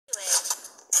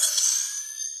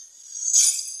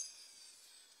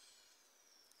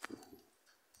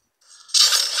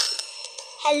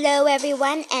Hello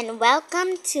everyone and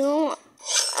welcome to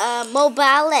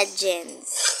Mobile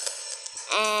Legends,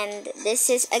 and this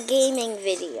is a gaming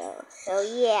video. So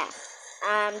yeah,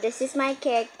 this is my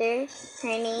character.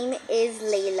 Her name is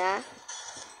Layla.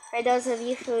 For those of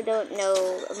you who don't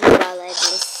know Mobile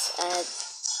Legends,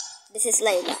 this is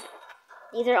Layla.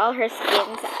 These are all her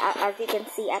skins, as you can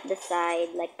see at the side,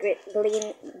 like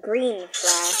green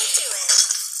flash.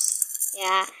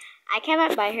 Yeah, I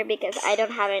cannot buy her because I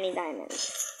don't have any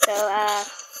diamonds. So,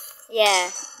 yeah.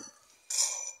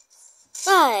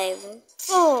 5,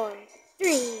 4,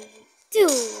 3, 2,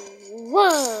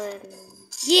 1.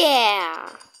 Yeah.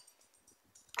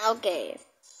 Okay.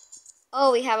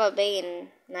 Oh, we have a Bane.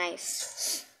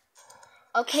 Nice.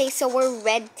 Okay, so we're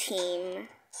red team.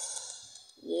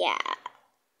 Yeah.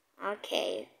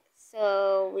 Okay.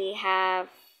 So we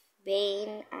have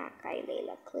Bane, Akai,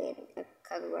 Layla, Clint,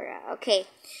 Kagura. Okay.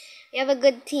 We have a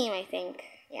good team, I think.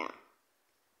 Yeah.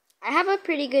 I have a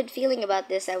pretty good feeling about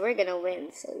this that we're gonna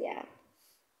win, so yeah.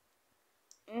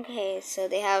 Okay, so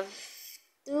they have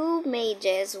 2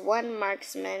 mages, 1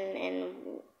 marksman, and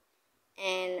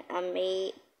a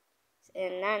mage,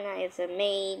 and Nana is a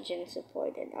mage and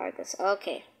supported Argus.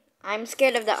 Okay, I'm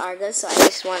scared of the Argus, so I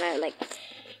just wanna like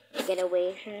get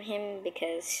away from him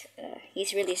because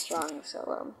he's really strong.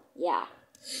 So yeah.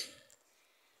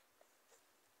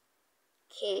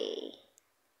 Okay.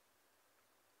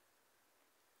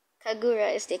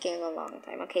 Kagura is taking a long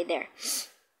time. Okay, there.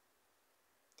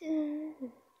 Welcome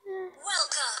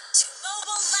to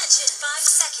Mobile Legend. 5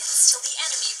 seconds till the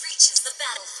enemy reaches the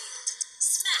battlefield.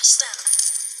 Smash them.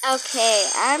 Okay,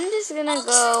 I'm just gonna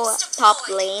go top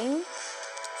lane.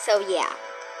 So yeah.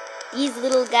 These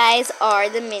little guys are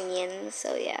the minions,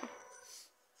 so yeah.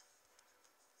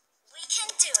 We can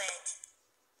do it.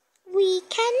 We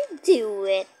can do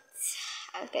it.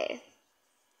 Okay.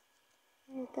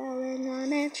 We're going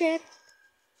on a trip.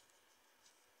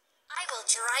 I will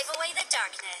drive away the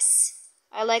darkness.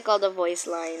 I like all the voice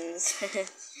lines. Keep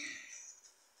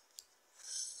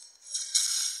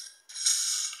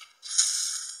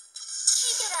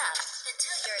it up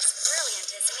until you're as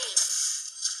brilliant as me.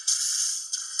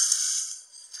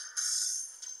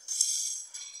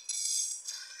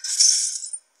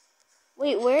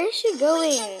 Wait, where is she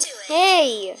going?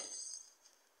 Hey!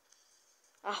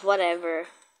 Ah, whatever.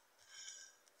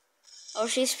 Oh,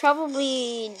 she's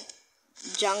probably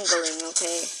jungling,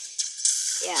 okay.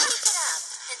 Yeah. Keep it up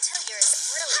until you're as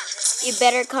brilliant as me. You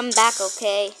better come back,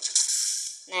 okay?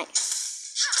 Nice.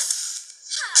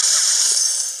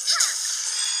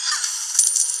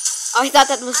 Oh, I thought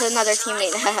that was another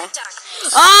teammate.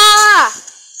 Ah!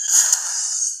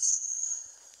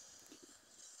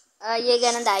 You're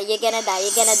gonna die, you're gonna die,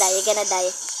 you're gonna die, you're gonna die.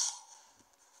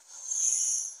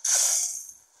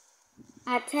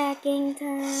 Attacking time.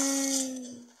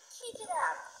 Keep it up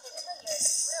until you're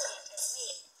as brilliant as me.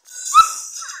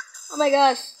 Oh my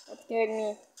gosh, that scared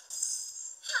me.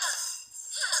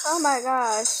 Oh my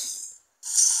gosh.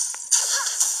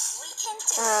 We can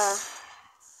do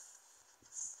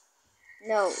it.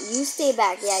 No, you stay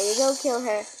back. Yeah, you go kill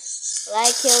her. Well,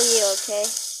 I kill you, okay?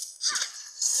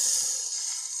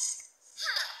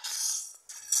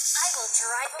 I will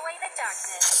drive away the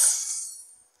darkness.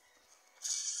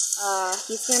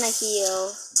 He's gonna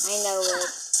heal. I know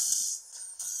it.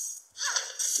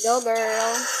 Go,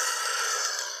 girl.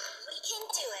 We can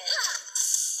do it.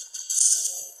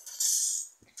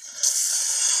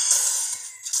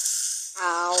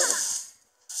 Ow.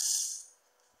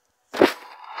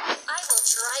 I will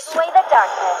drive away the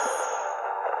darkness.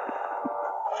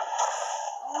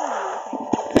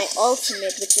 My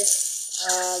ultimate, which is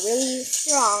really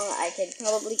strong. I could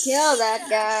probably kill that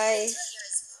guy. Until you're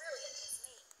as brilliant as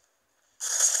me.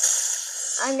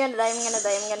 I'm gonna die, I'm gonna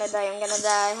die, I'm gonna die, I'm gonna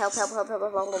die. Help, help, help, help,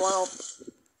 help, help, help.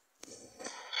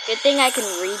 Good thing I can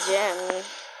regen.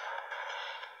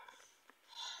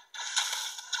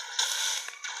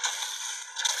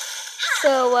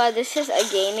 So, this is a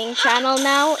gaming channel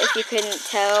now, if you couldn't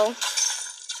tell.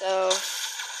 So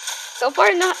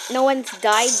far, no one's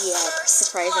died yet,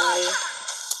 surprisingly.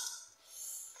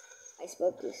 I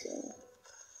spoke too soon.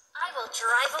 I will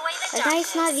drive away the The darkness.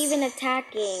 guy's not even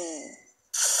attacking.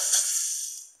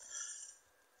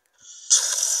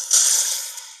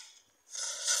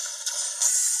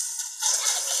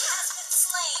 Enemy has been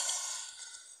slain.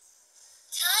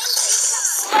 Time to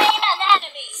slain an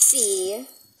enemy. See,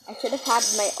 I should have had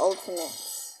my ultimate.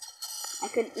 I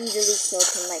could easily kill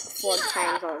him like 4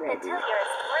 times already. Until you're as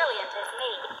brilliant as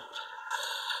me.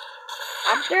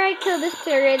 After I kill this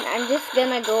turret, I'm just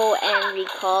gonna go and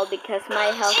recall because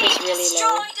my health is really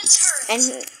low. Destroyed a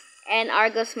turret. And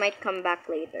Argus might come back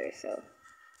later, so.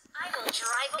 I will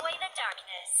drive away the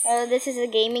darkness. So this is a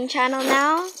gaming channel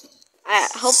now.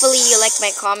 Hopefully you like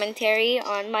my commentary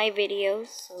on my videos.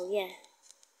 So yeah.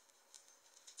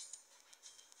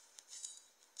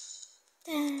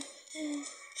 Dun, dun,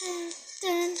 dun,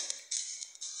 dun.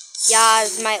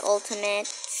 Yaz, my ultimate.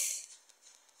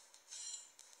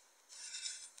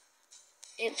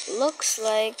 It looks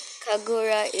like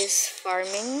Kagura is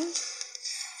farming.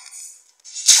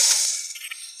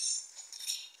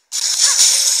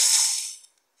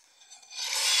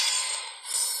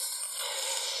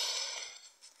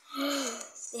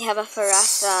 They have a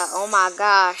Farasa. Oh my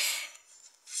gosh.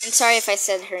 I'm sorry if I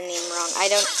said her name wrong. I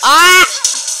don't. Ah!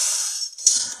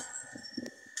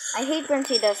 I hate when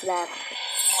she does that.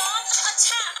 Launch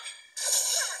attack!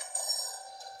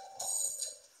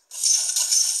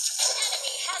 An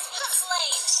enemy has been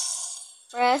slain.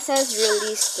 Farasa is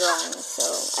really strong,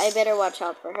 so I better watch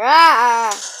out for her.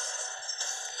 Ah!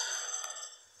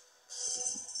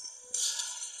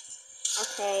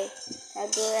 Okay,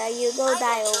 Kagura, you go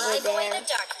die over there.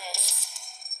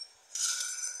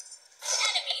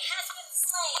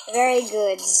 Very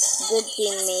good. Good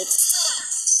teammate.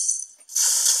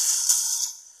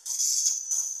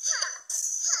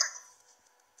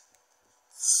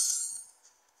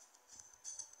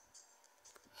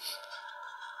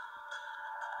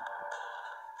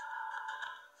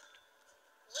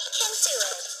 We can do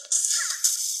it.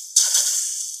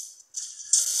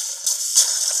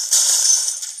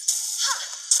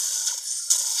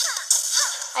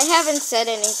 I haven't said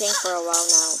anything for a while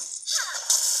now.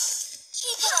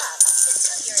 Keep it up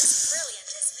until you're as brilliant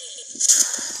as me.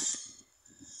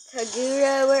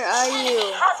 Kagura, where are you?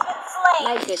 Has been slain.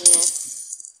 My goodness.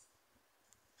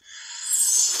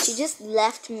 She just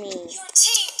left me. Your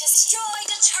team destroyed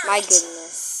a turret. My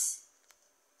goodness.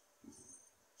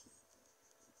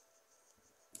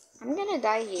 I'm gonna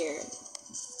die here.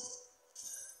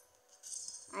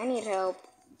 I need help.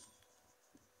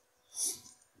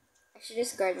 I should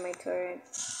just guard my turret.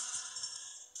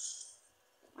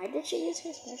 Why did she use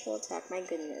her special attack? My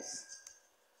goodness.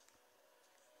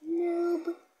 Noob.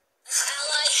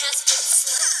 Ally has been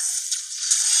slain.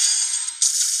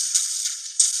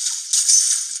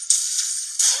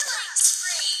 Killing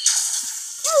spree.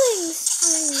 Killing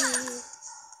spree.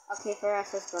 Okay, for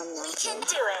us it's gone now. We So. can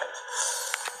do it.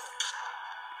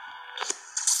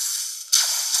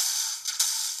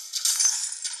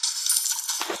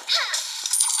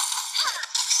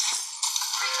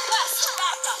 Request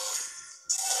backup.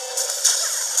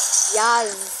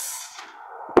 Yaz.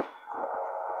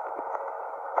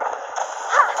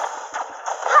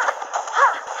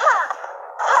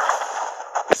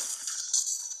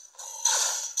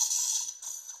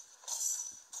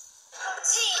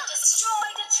 Team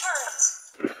destroyed a turret.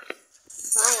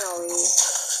 Finally.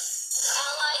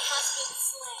 Ally has been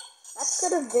slain. That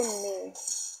could have been me.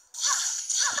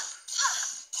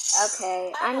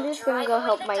 Okay, I'm just gonna go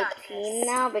help my team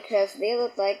now because they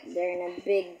look like they're in a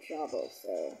big trouble,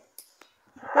 so.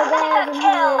 Hey guys, I'm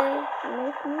here. You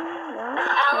miss me? No?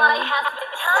 Ally Okay. has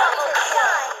been time to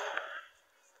shine.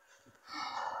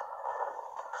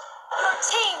 Your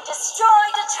team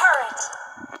destroyed a turret.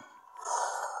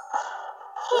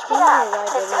 Keep it up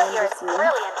until you're as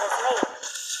brilliant as me.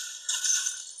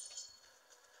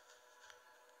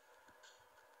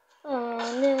 Oh,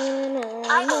 no, no,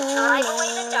 I will no, drive away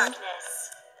the no. darkness.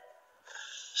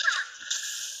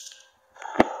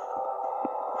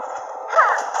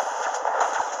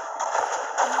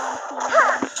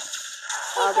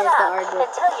 Oh, Keep it there's the up Argus.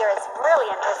 until you're as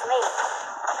brilliant as me.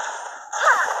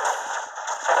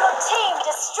 Your team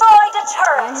destroyed a I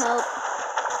turret. help.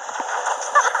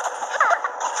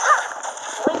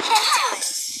 We can do it.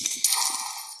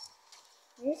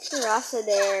 There's Sarasa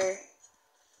there.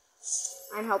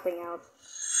 I'm helping out.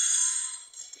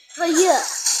 Oh yeah,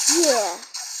 yeah.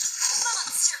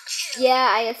 Monster kill. Yeah,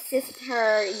 I assist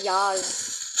her, Yaz.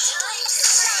 Time to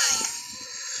shine.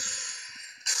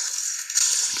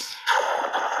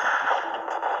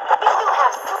 You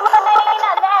have slain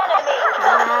an enemy.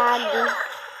 Lag.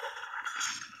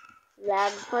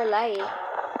 Lag for life.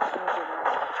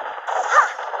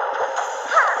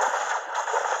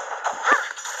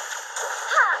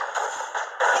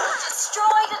 You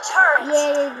destroyed a turret.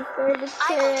 Yay, destroyed the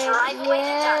I will turret. drive away the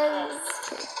Yes.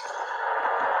 darkness.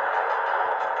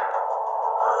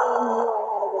 I knew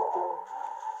I had a good team.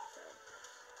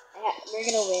 We're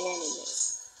gonna win anyway.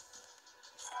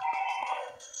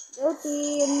 Go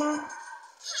team.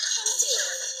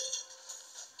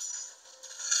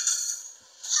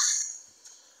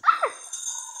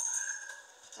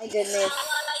 My goodness.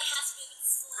 Ally has been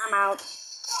slain. I'm out.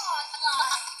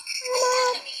 Godlike.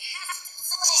 Enemy has been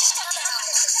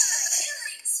slain.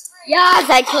 Yes,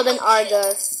 I killed an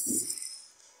Argus.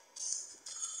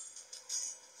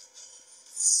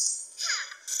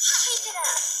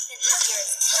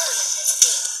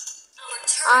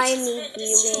 I need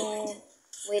healing.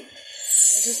 Wait,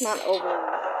 this is not over.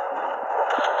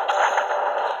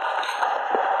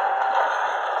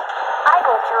 I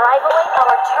will drive away.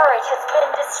 Our turret has been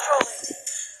destroyed.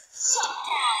 Shut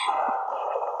down.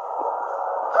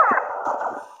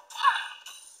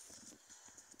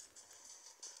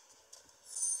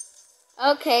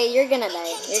 Okay, you're gonna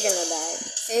die. You're gonna die.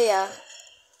 See ya.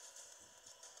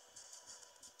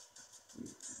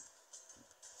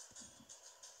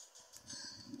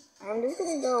 I'm just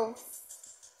gonna go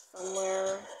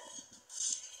somewhere.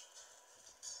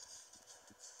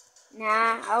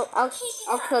 Nah,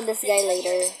 I'll kill this guy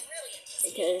later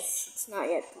because it's not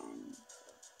yet time.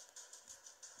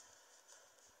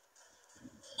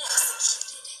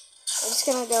 I'm just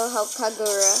gonna go help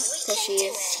Kagura because she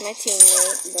is my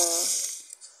teammate.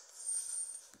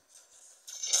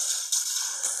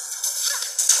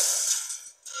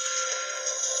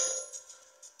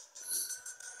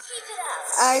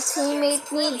 Our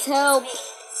teammate needs help.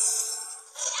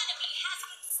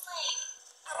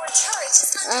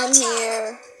 I'm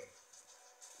here.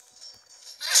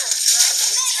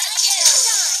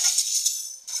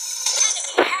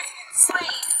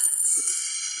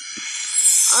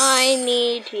 I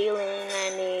need healing. I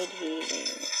need healing.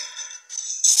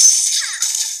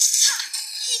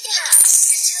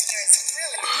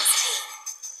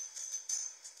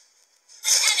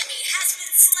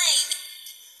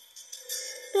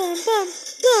 Bum, bum,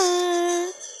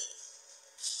 bum.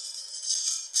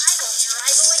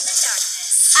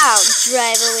 I'll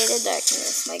drive away the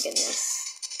darkness. My goodness.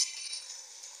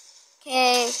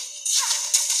 Okay.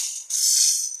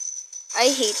 I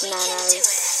hate nanas.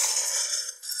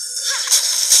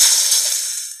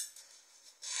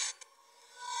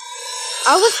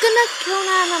 I was gonna kill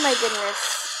Nana, my goodness.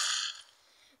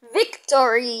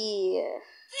 Victory!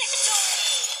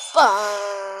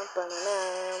 Bum,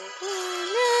 ba-na-nam,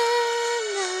 ba-na-na-na.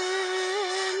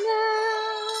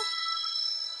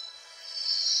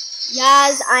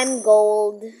 Yes, I'm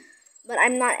gold. But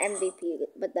I'm not MVP,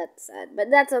 but that's sad. But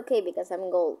that's okay because I'm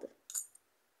gold.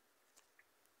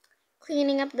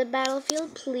 Cleaning up the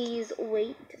battlefield, please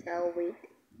wait. I'll wait.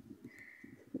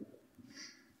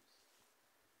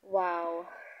 Wow.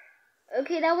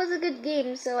 Okay, that was a good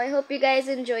game, so I hope you guys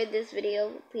enjoyed this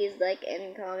video. Please like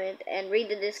and comment and read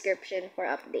the description for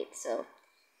updates. So,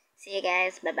 see you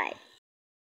guys. Bye-bye.